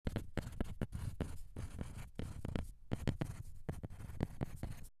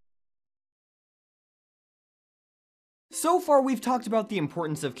So far, we've talked about the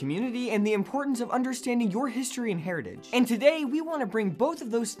importance of community and the importance of understanding your history and heritage. And today, we want to bring both of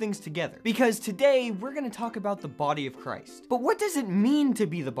those things together. Because today, we're going to talk about the body of Christ. But what does it mean to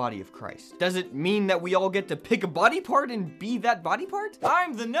be the body of Christ? Does it mean that we all get to pick a body part and be that body part?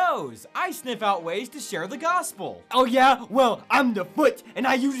 I'm the nose. I sniff out ways to share the gospel. Oh yeah? Well, I'm the foot, and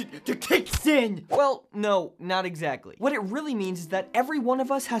I use it to kick sin! Well, no, not exactly. What it really means is that every one of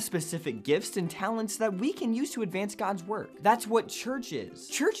us has specific gifts and talents that we can use to advance God's work. That's what church is.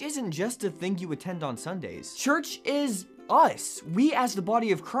 Church isn't just a thing you attend on Sundays. Church is us. We as the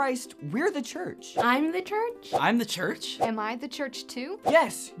body of Christ, we're the church. I'm the church? I'm the church? Am I the church too?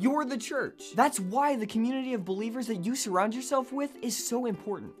 Yes, you're the church. That's why the community of believers that you surround yourself with is so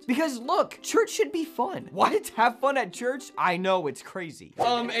important. Because look, church should be fun. What? Have fun at church? I know, it's crazy.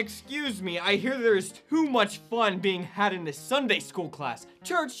 Excuse me, I hear there's too much fun being had in this Sunday school class.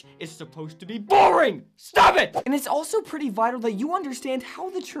 Church is supposed to be boring! Stop it! And it's also pretty vital that you understand how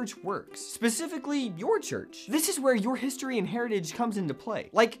the church works. Specifically, your church. This is where your history and heritage comes into play.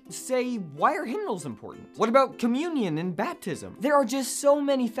 Like, say, why are hymnals important? What about communion and baptism? There are just so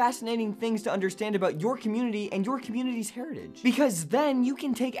many fascinating things to understand about your community and your community's heritage. Because then you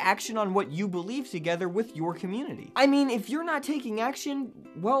can take action on what you believe together with your community. I mean, if you're not taking action,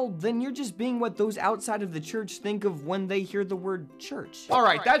 well, then you're just being what those outside of the church think of when they hear the word church. All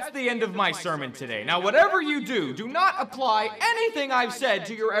right, that's the end of my sermon today. Now, whatever you do, do not apply anything I've said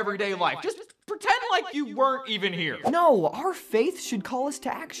to your everyday life. Just pretend like you weren't even here. No, our faith should call us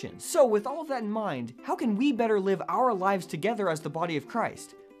to action. So with all of that in mind, how can we better live our lives together as the body of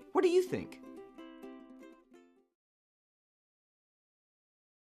Christ? What do you think?